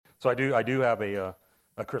So I do have a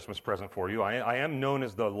Christmas present for you. I am known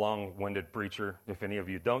as the long-winded preacher. If any of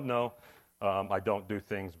you don't know, I don't do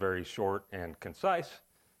things very short and concise,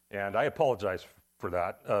 and I apologize for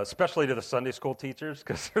that, especially to the Sunday school teachers,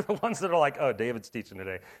 because they're the ones that are like, oh, David's teaching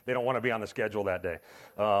today. They don't want to be on the schedule that day.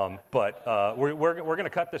 But we're going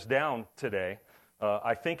to cut this down today.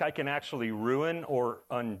 I think I can actually ruin or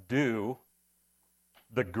undo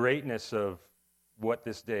the greatness of what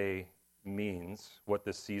this day means, what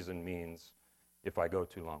this season means, if I go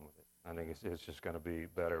too long with it. I think it's just going to be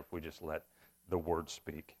better if we just let the word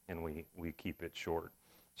speak and we keep it short.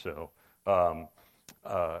 So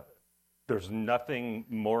there's nothing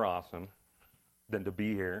more awesome than to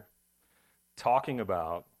be here talking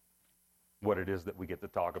about what it is that we get to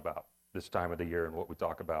talk about this time of the year and what we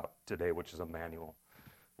talk about today, which is Emmanuel,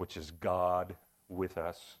 which is God with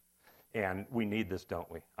us. And we need this, don't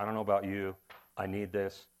we? I don't know about you. I need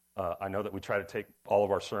this. I know that we try to take all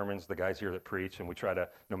of our sermons, the guys here that preach, and we try to,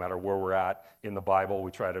 no matter where we're at in the Bible,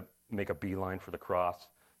 we try to make a beeline for the cross.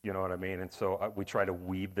 You know what I mean? And so we try to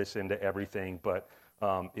weave this into everything, but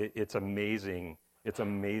it's amazing. It's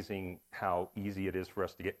amazing how easy it is for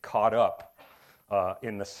us to get caught up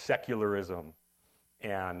in the secularism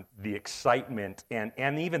and the excitement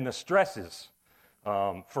and even the stresses.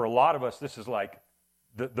 For a lot of us, this is like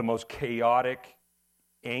the most chaotic,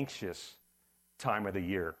 anxious time of the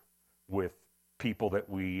year with people that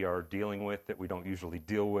we are dealing with that we don't usually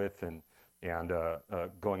deal with, and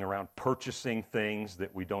going around purchasing things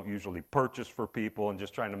that we don't usually purchase for people, and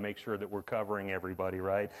just trying to make sure that we're covering everybody,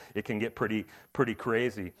 right? It can get pretty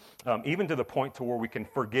crazy, even to the point to where we can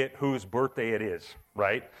forget whose birthday it is,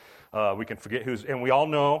 right? We can forget whose, and we all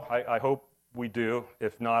know, I hope we do.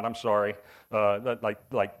 If not, I'm sorry.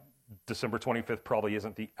 Like December 25th probably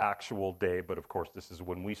isn't the actual day, but of course this is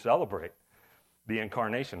when we celebrate the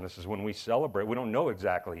incarnation. This is when we celebrate. We don't know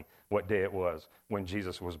exactly what day it was when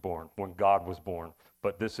Jesus was born, when God was born,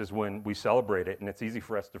 but this is when we celebrate it, and it's easy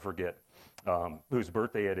for us to forget whose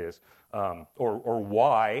birthday it is, or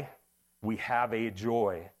why we have a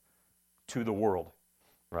joy to the world,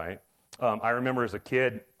 right? I remember as a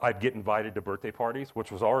kid, I'd get invited to birthday parties,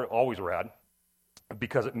 which was always rad,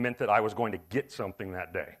 because it meant that I was going to get something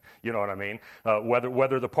that day. You know what I mean?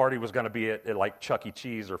 Whether the party was going to be at like Chuck E.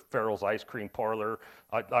 Cheese or Farrell's Ice Cream Parlor,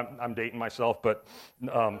 I'm dating myself, but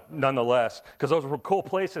nonetheless, because those were cool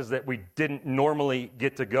places that we didn't normally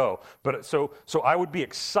get to go. But so I would be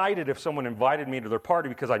excited if someone invited me to their party,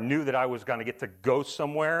 because I knew that I was going to get to go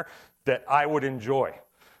somewhere that I would enjoy,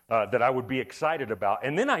 that I would be excited about.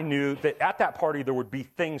 And then I knew that at that party there would be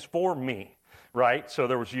things for me. Right? So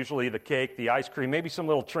there was usually the cake, the ice cream, maybe some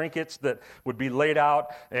little trinkets that would be laid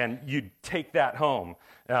out, and you'd take that home.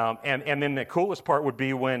 And then the coolest part would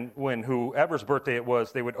be when whoever's birthday it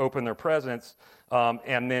was, they would open their presents,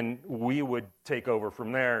 and then we would take over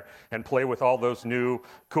from there and play with all those new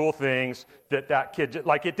cool things that kid,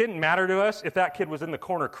 like, it didn't matter to us if that kid was in the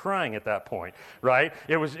corner crying at that point, right?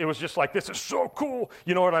 It was just like, this is so cool,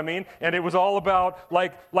 you know what I mean? And it was all about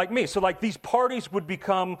like me. So like these parties would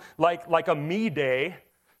become like a me day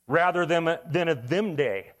rather than a them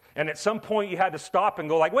day. And at some point you had to stop and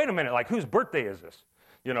go like, wait a minute, like, whose birthday is this?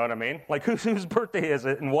 You know what I mean? Like, whose birthday is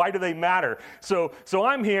it, and why do they matter? So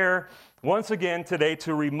I'm here once again today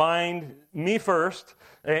to remind me first,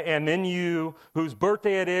 and then you, whose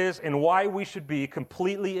birthday it is, and why we should be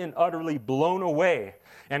completely and utterly blown away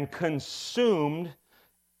and consumed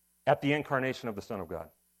at the incarnation of the Son of God.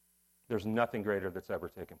 There's nothing greater that's ever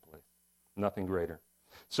taken place. Nothing greater.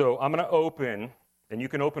 So I'm going to open, and you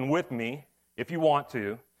can open with me if you want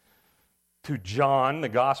to John, the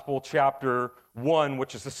Gospel, chapter 1,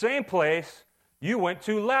 which is the same place you went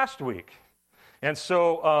to last week. And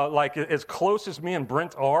so, like, as close as me and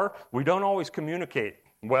Brent are, we don't always communicate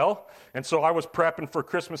well. And so I was prepping for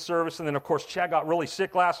Christmas service, and then, of course, Chad got really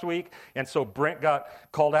sick last week, and so Brent got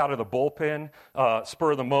called out of the bullpen,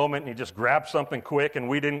 spur of the moment, and he just grabbed something quick, and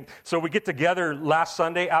we didn't. So we get together last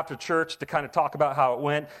Sunday after church to kind of talk about how it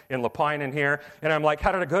went in Lapine in here, and I'm like,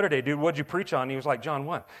 how did it go today, dude? What'd you preach on? And he was like, John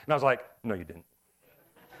 1. And I was like, no, you didn't.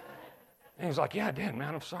 And he was like, yeah, I did,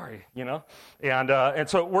 man, I'm sorry, you know. And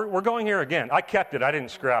so we're going here again. I kept it. I didn't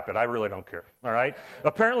scrap it. I really don't care, all right?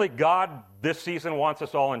 Apparently, God this season wants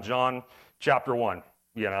us all in John chapter 1,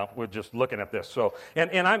 you know. We're just looking at this. So,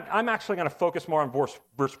 and I'm actually going to focus more on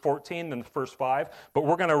verse 14 than the first 5, but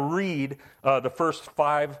we're going to read the first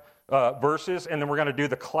 5 verses, and then we're going to do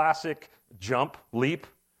the classic leap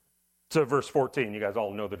to verse 14. You guys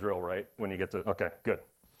all know the drill, right? When you get to, okay, good.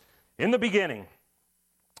 In the beginning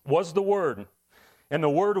was the Word, and the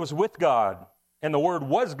Word was with God, and the Word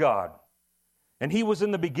was God. And he was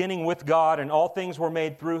in the beginning with God, and all things were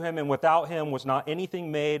made through him, and without him was not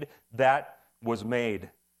anything made that was made.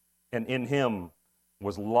 And in him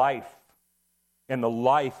was life, and the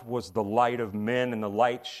life was the light of men, and the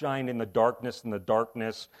light shined in the darkness, and the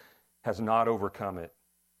darkness has not overcome it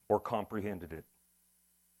or comprehended it.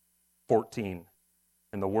 14,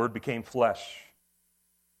 and the Word became flesh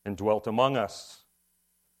and dwelt among us,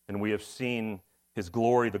 and we have seen his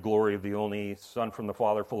glory, the glory of the only Son from the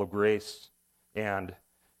Father, full of grace and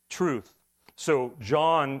truth. So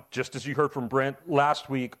John, just as you heard from Brent last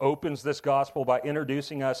week, opens this gospel by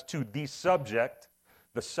introducing us to the subject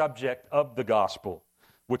of the gospel,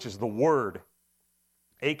 which is the Word,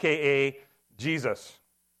 a.k.a. Jesus.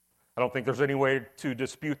 I don't think there's any way to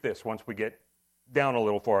dispute this once we get down a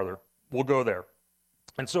little farther. We'll go there.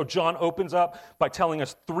 And so John opens up by telling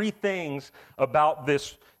us three things about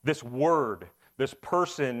this Word, this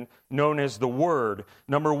person known as the Word.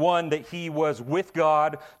 Number one, that he was with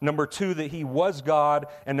God. Number two, that he was God.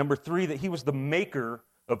 And number three, that he was the maker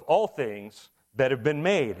of all things that have been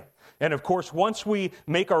made. And of course, once we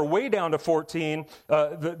make our way down to 14,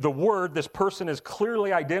 the Word, this person is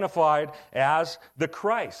clearly identified as the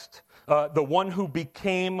Christ, the one who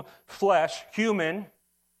became flesh, human,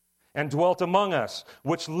 and dwelt among us,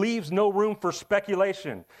 which leaves no room for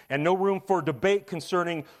speculation and no room for debate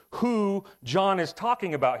concerning who John is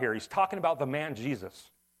talking about here. He's talking about the man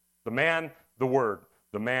Jesus. The man, the Word.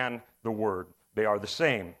 The man, the Word. They are the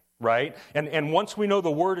same, right? And once we know the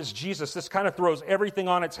Word is Jesus, this kind of throws everything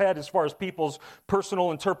on its head as far as people's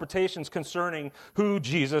personal interpretations concerning who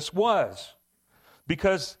Jesus was.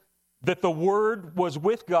 Because that the Word was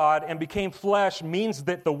with God and became flesh means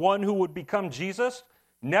that the one who would become Jesus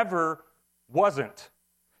never wasn't.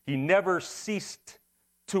 He never ceased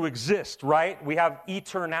to exist, right? We have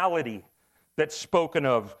eternality that's spoken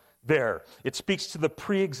of there. It speaks to the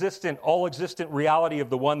pre-existent, all-existent reality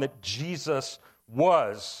of the one that Jesus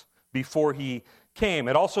was before he came.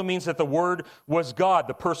 It also means that the Word was God.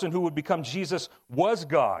 The person who would become Jesus was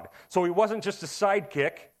God. So he wasn't just a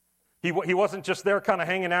sidekick. He wasn't just there kind of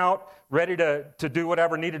hanging out, ready to do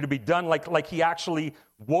whatever needed to be done like he actually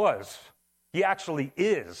was. He actually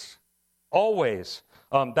is, always.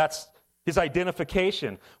 That's his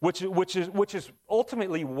identification, which is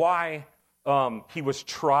ultimately why he was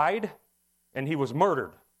tried and he was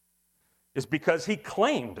murdered, is because he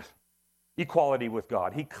claimed equality with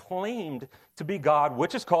God. He claimed to be God,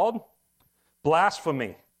 which is called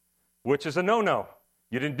blasphemy, which is a no-no.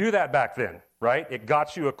 You didn't do that back then, right? It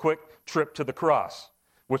got you a quick trip to the cross,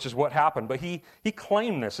 which is what happened. But he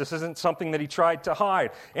claimed this. This isn't something that he tried to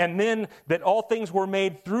hide. And then that all things were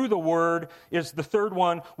made through the Word is the third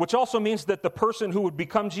one, which also means that the person who would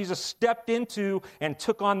become Jesus stepped into and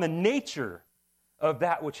took on the nature of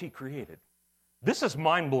that which he created. This is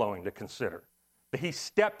mind-blowing to consider, that he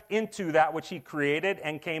stepped into that which he created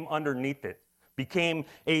and came underneath it, became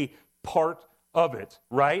a part of it,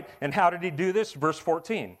 right? And how did he do this? Verse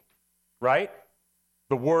 14, right?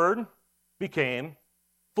 The Word became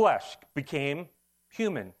flesh, became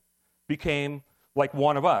human, became like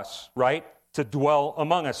one of us, right? To dwell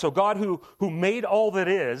among us. So God who made all that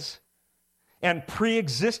is and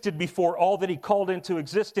pre-existed before all that he called into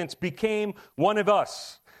existence became one of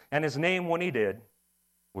us. And his name, when he did,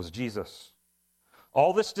 was Jesus.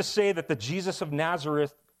 All this to say that the Jesus of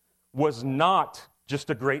Nazareth was not just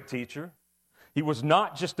a great teacher. He was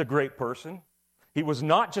not just a great person. He was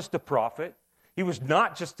not just a prophet. He was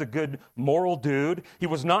not just a good moral dude. He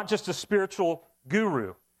was not just a spiritual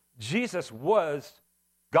guru. Jesus was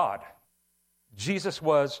God. Jesus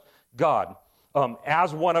was God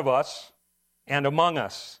as one of us and among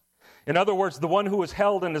us. In other words, the one who was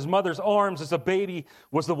held in his mother's arms as a baby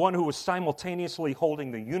was the one who was simultaneously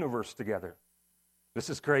holding the universe together. This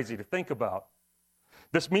is crazy to think about.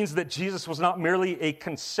 This means that Jesus was not merely a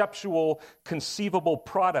conceptual, conceivable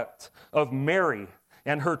product of Mary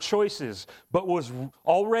and her choices, but was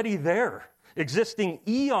already there, existing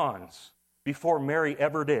eons before Mary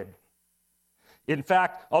ever did. In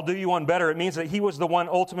fact, I'll do you one better. It means that he was the one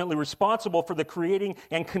ultimately responsible for the creating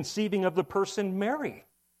and conceiving of the person Mary,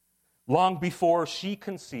 long before she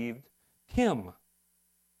conceived him.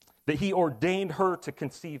 That he ordained her to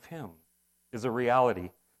conceive him is a reality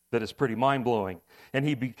that is pretty mind-blowing. And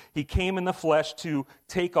he came in the flesh to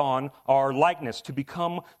take on our likeness, to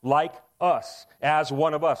become like us, as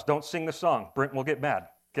one of us. Don't sing the song. Brent will get mad,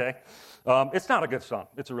 okay? It's not a good song.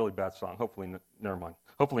 It's a really bad song. Hopefully, never mind.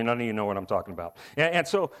 Hopefully none of you know what I'm talking about. And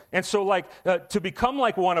so, to become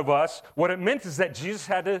like one of us, what it meant is that Jesus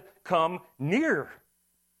had to come near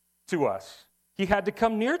to us. He had to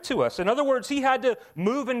come near to us. In other words, he had to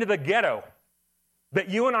move into the ghetto that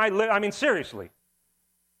you and I live. I mean, seriously.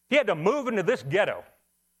 He had to move into this ghetto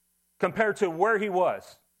compared to where he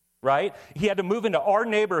was, right? He had to move into our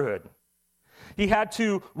neighborhood. He had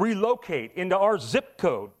to relocate into our zip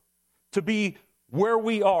code to be where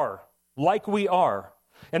we are, like we are.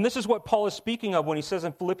 And this is what Paul is speaking of when he says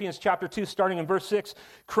in Philippians chapter 2, starting in verse 6,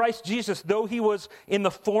 Christ Jesus, though he was in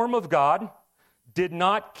the form of God, did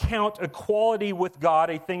not count equality with God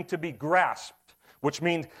a thing to be grasped, which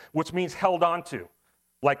means held on to.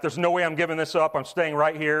 Like, there's no way I'm giving this up. I'm staying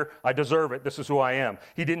right here. I deserve it. This is who I am.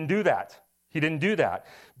 He didn't do that. He didn't do that.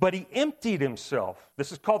 But he emptied himself.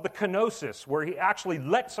 This is called the kenosis, where he actually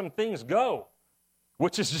let some things go,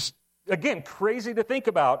 which is just, again, crazy to think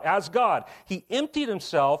about as God. He emptied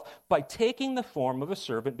himself by taking the form of a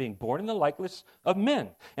servant, being born in the likeness of men.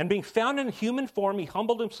 And being found in human form, he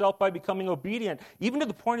humbled himself by becoming obedient, even to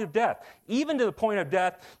the point of death. Even to the point of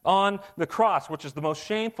death on the cross, which is the most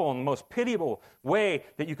shameful and most pitiable way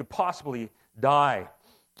that you could possibly die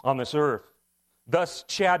on this earth. Thus,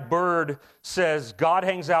 Chad Bird says, God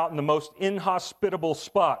hangs out in the most inhospitable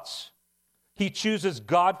spots. He chooses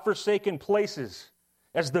God-forsaken places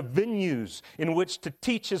as the venues in which to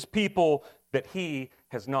teach his people that he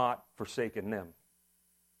has not forsaken them.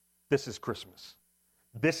 This is Christmas.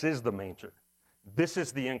 This is the manger. This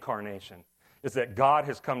is the incarnation, is that God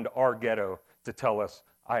has come to our ghetto to tell us,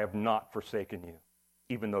 I have not forsaken you,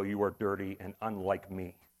 even though you are dirty and unlike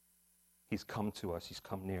me. He's come to us. He's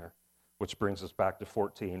come near, which brings us back to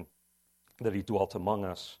 14, that he dwelt among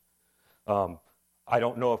us. I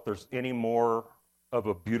don't know if there's any more of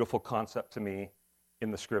a beautiful concept to me in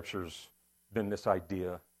the scriptures than this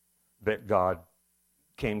idea that God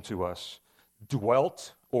came to us.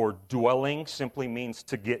 Dwelt or dwelling simply means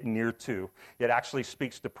to get near to. It actually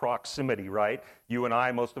speaks to proximity, right? You and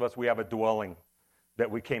I, most of us, we have a dwelling that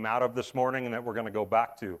we came out of this morning and that we're going to go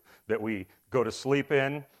back to, that we go to sleep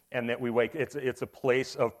in and that we wake. It's a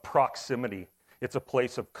place of proximity. It's a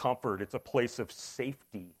place of comfort. It's a place of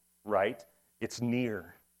safety, right? It's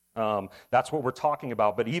near. That's what we're talking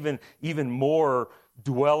about. But even more,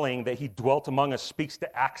 dwelling, that he dwelt among us, speaks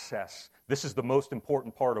to access. This is the most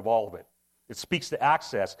important part of all of it. It speaks to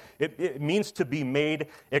access. It means to be made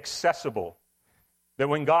accessible. That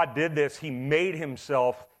when God did this, he made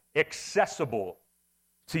himself accessible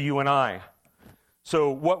to you and I. So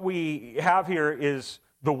what we have here is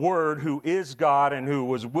the Word, who is God and who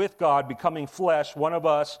was with God, becoming flesh, one of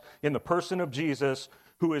us in the person of Jesus,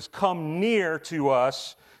 who has come near to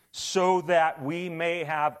us so that we may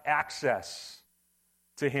have access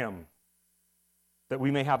to him. That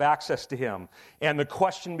we may have access to him. And the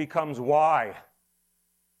question becomes, why?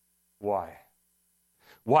 Why?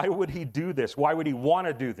 Why would he do this? Why would he want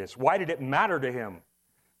to do this? Why did it matter to him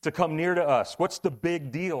to come near to us? What's the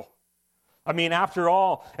big deal? I mean, after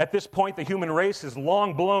all, at this point, the human race has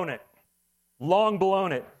long blown it. Long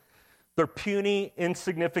blown it. They're puny,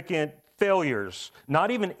 insignificant failures,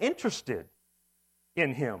 not even interested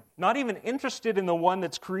in him, not even interested in the one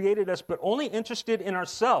that's created us, but only interested in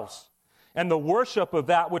ourselves and the worship of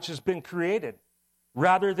that which has been created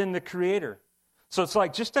rather than the Creator. So it's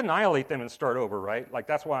like, just annihilate them and start over, right? Like,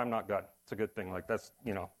 that's why I'm not God. It's a good thing. Like, that's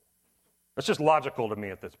just logical to me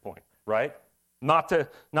at this point, right? Not to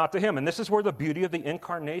him. And this is where the beauty of the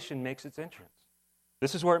incarnation makes its entrance.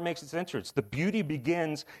 This is where it makes its entrance. The beauty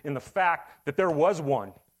begins in the fact that there was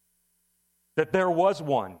one. That there was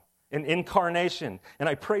one. An incarnation, and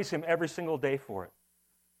I praise him every single day for it.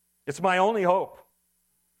 It's my only hope.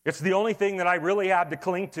 It's the only thing that I really have to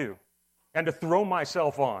cling to and to throw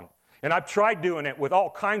myself on. And I've tried doing it with all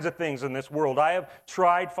kinds of things in this world. I have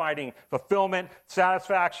tried finding fulfillment,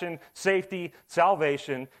 satisfaction, safety,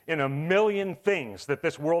 salvation in a million things that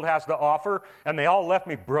this world has to offer, and they all left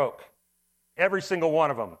me broke. Every single one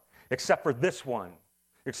of them, except for this one,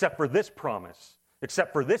 except for this promise,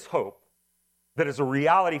 except for this hope that is a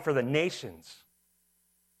reality for the nations,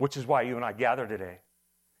 which is why you and I gather today.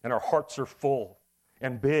 And our hearts are full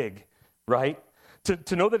and big, right?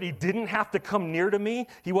 To know that he didn't have to come near to me,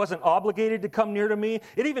 he wasn't obligated to come near to me.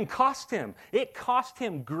 It even cost him. It cost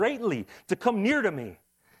him greatly to come near to me.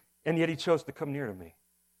 And yet he chose to come near to me.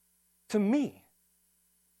 To me.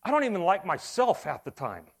 I don't even like myself half the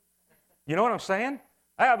time. You know what I'm saying?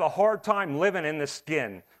 I have a hard time living in this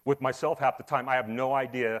skin with myself half the time. I have no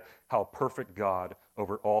idea how perfect God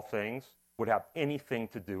over all things would have anything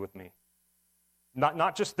to do with me.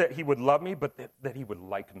 Not just that he would love me, but that he would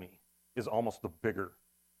like me is almost the bigger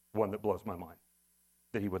one that blows my mind.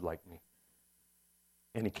 That he would like me.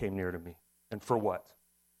 And he came near to me. And for what?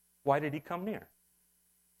 Why did he come near?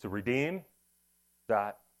 To redeem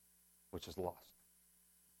that which is lost.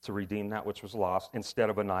 to redeem that which was lost instead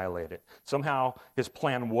of annihilate it. Somehow his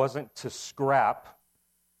plan wasn't to scrap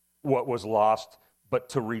what was lost, but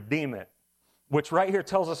to redeem it, which right here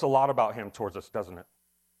tells us a lot about him towards us, doesn't it?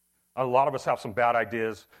 A lot of us have some bad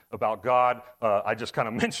ideas about God. I just kind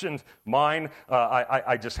of mentioned mine.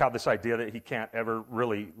 I just have this idea that he can't ever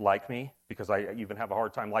really like me because I even have a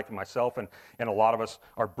hard time liking myself. And a lot of us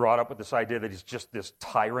are brought up with this idea that he's just this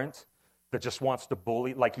tyrant that just wants to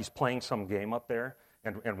bully, like he's playing some game up there,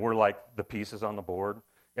 and we're like the pieces on the board,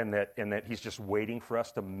 and that he's just waiting for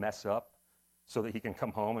us to mess up so that he can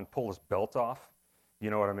come home and pull his belt off.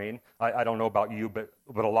 You know what I mean? I don't know about you, but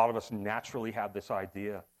a lot of us naturally have this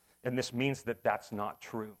idea. And this means that that's not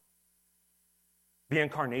true. The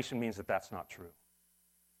incarnation means that that's not true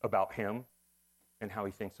about him and how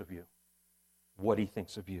he thinks of you, what he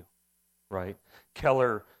thinks of you, right?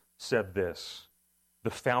 Keller said this: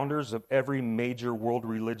 the founders of every major world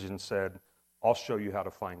religion said, I'll show you how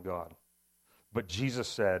to find God. But Jesus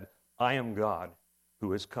said, I am God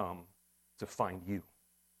who has come to find you.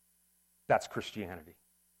 That's Christianity.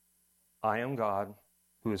 I am God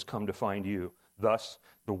who has come to find you. Thus,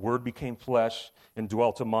 the Word became flesh and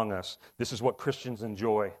dwelt among us. This is what Christians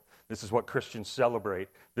enjoy. This is what Christians celebrate.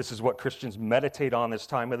 This is what Christians meditate on this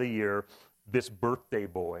time of the year. This birthday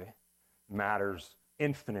boy matters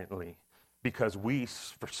infinitely because we,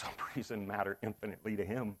 for some reason, matter infinitely to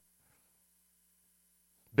him.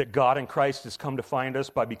 That God in Christ has come to find us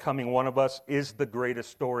by becoming one of us is the greatest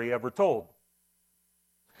story ever told.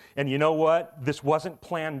 And you know what? This wasn't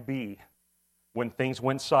plan B. When things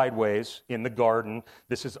went sideways in the garden,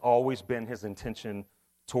 this has always been his intention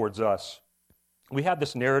towards us. We have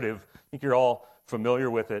this narrative, I think you're all familiar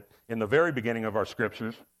with it, in the very beginning of our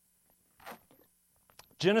scriptures.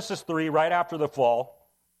 Genesis 3, right after the fall,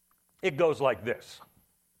 it goes like this.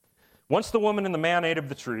 Once the woman and the man ate of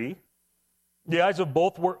the tree, the eyes of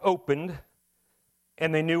both were opened,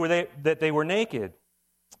 and they knew that they were naked.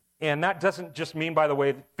 And that doesn't just mean, by the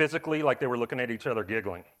way, physically, like they were looking at each other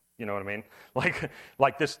giggling. You know what I mean?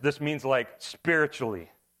 Like this means like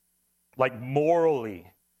spiritually, like morally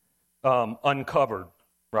uncovered,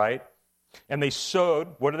 right? And they sewed.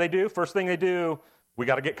 What do? First thing they do, we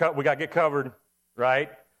got to get covered,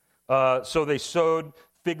 right? So they sewed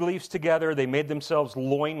fig leaves together. They made themselves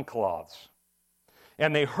loincloths.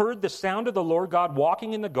 And they heard the sound of the Lord God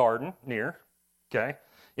walking in the garden near, okay,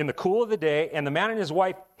 in the cool of the day. And the man and his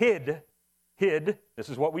wife hid, this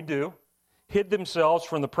is what we do, hid themselves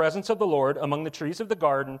from the presence of the Lord among the trees of the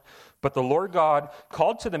garden. But the Lord God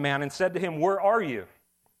called to the man and said to him, where are you?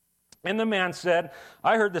 And the man said,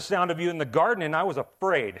 I heard the sound of you in the garden, and I was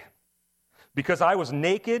afraid, because I was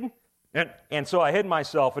naked, and so I hid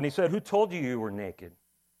myself. And he said, who told you you were naked?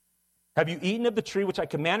 Have you eaten of the tree which I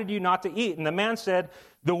commanded you not to eat? And the man said,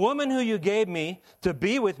 the woman who you gave me to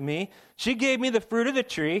be with me, she gave me the fruit of the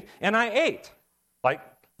tree, and I ate. Like,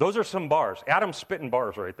 those are some bars. Adam's spitting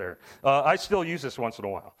bars right there. I still use this once in a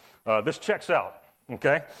while. This checks out,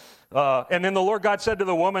 okay? And then the Lord God said to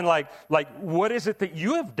the woman, like, what is it that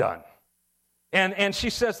you have done? And she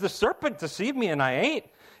says, the serpent deceived me and I ate.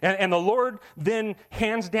 And the Lord then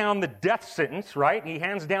hands down the death sentence, right? He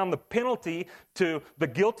hands down the penalty to the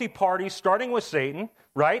guilty party, starting with Satan,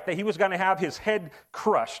 right? That he was going to have his head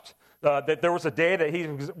crushed. That there was a day that he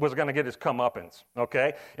was going to get his comeuppance,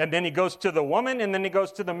 okay? And then he goes to the woman, and then he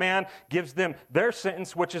goes to the man, gives them their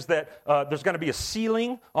sentence, which is that there's going to be a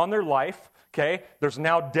ceiling on their life, okay? There's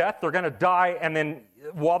now death. They're going to die, and then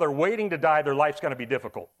while they're waiting to die, their life's going to be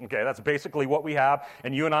difficult, okay? That's basically what we have,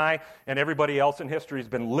 and you and I and everybody else in history has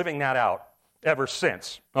been living that out ever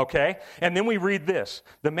since, okay? And then we read this.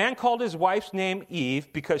 The man called his wife's name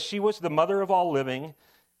Eve because she was the mother of all living,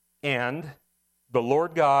 and the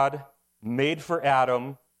Lord God made for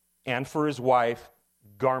Adam and for his wife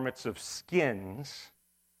garments of skins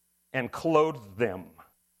and clothed them.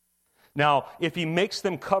 Now, if he makes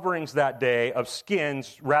them coverings that day of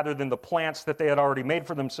skins rather than the plants that they had already made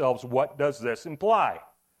for themselves, what does this imply?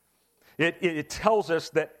 It tells us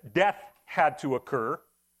that death had to occur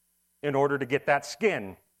in order to get that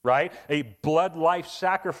skin, right? A blood life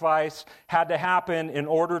sacrifice had to happen in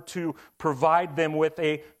order to provide them with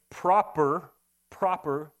a proper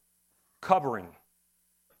covering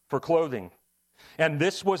for clothing. And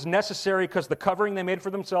this was necessary because the covering they made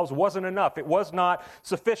for themselves wasn't enough. It was not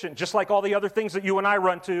sufficient, just like all the other things that you and I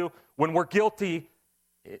run to when we're guilty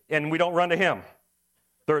and we don't run to him.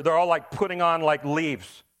 They're all like putting on like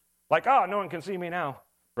leaves. Like, oh, no one can see me now,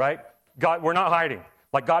 right? God, we're not hiding.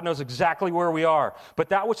 Like God knows exactly where we are. But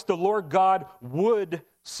that which the Lord God would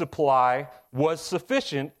supply was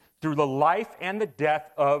sufficient through the life and the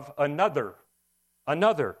death of another.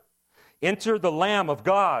 Enter the Lamb of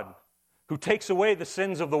God who takes away the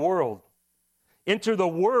sins of the world. Enter the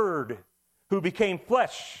Word who became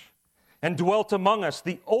flesh and dwelt among us,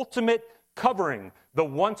 the ultimate covering, the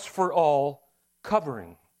once-for-all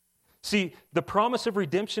covering. See, the promise of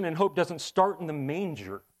redemption and hope doesn't start in the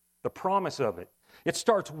manger, the promise of it. It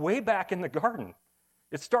starts way back in the garden.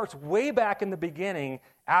 It starts way back in the beginning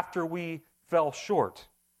after we fell short.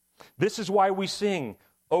 This is why we sing,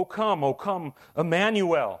 O come,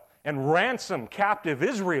 Emmanuel, and ransom captive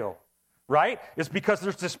Israel, right? It's because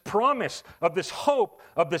there's this promise of this hope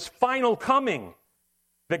of this final coming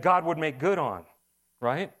that God would make good on,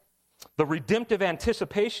 right? The redemptive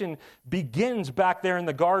anticipation begins back there in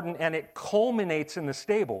the garden and it culminates in the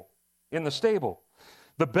stable,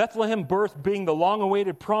 The Bethlehem birth being the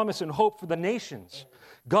long-awaited promise and hope for the nations.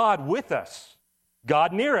 God with us,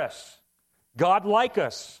 God near us, God like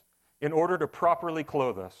us, in order to properly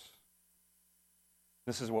clothe us.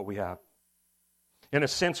 This is what we have. In a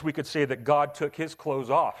sense, we could say that God took his clothes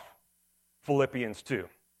off, Philippians 2,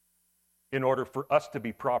 in order for us to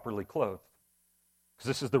be properly clothed. Because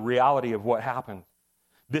this is the reality of what happened.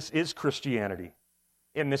 This is Christianity.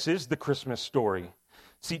 And this is the Christmas story.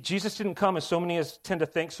 See, Jesus didn't come, as so many of us tend to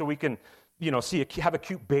think, so we can, have a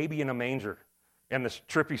cute baby in a manger and this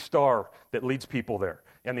trippy star that leads people there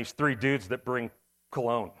and these three dudes that bring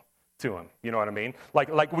cologne to him. You know what I mean?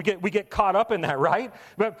 Like we get caught up in that, right?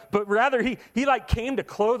 But rather he came to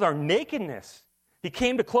clothe our nakedness. He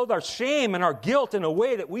came to clothe our shame and our guilt in a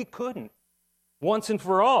way that we couldn't, once and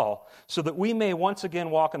for all, so that we may once again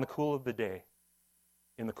walk in the cool of the day.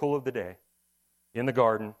 In the cool of the day, in the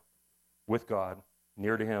garden, with God,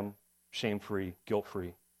 near to him, shame-free,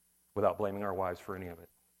 guilt-free, without blaming our wives for any of it.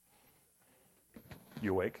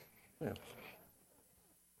 You awake? Yeah.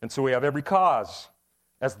 And so we have every cause,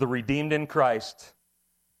 as the redeemed in Christ,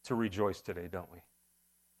 to rejoice today, don't we?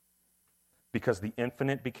 Because the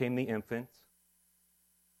infinite became the infant,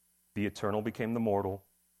 the eternal became the mortal,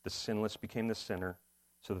 the sinless became the sinner,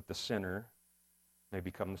 so that the sinner may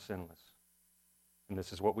become the sinless. And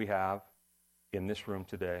this is what we have in this room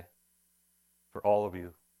today for all of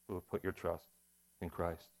you who have put your trust in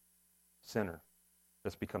Christ. Sinner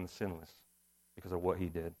that's become the sinless because of what he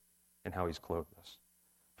did and how he's clothed us.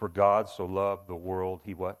 For God so loved the world,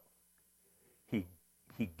 he what? He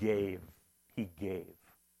gave. He gave.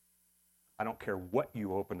 I don't care what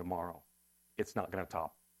you open tomorrow. It's not going to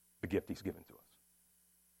top the gift he's given to us.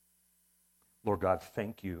 Lord God,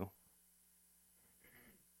 thank you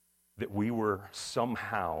that we were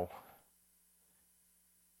somehow,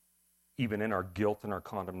 even in our guilt and our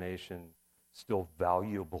condemnation, still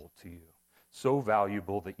valuable to you. So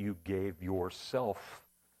valuable that you gave yourself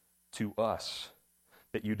to us,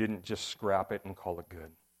 that you didn't just scrap it and call it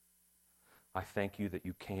good. I thank you that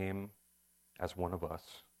you came as one of us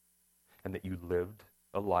and that you lived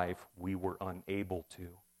a life we were unable to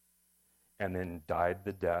and then died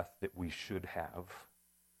the death that we should have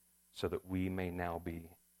so that we may now be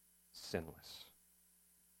sinless,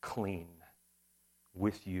 clean,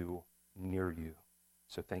 with you, near you.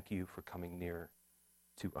 So thank you for coming near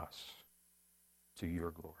to us, to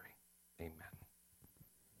your glory. Amen.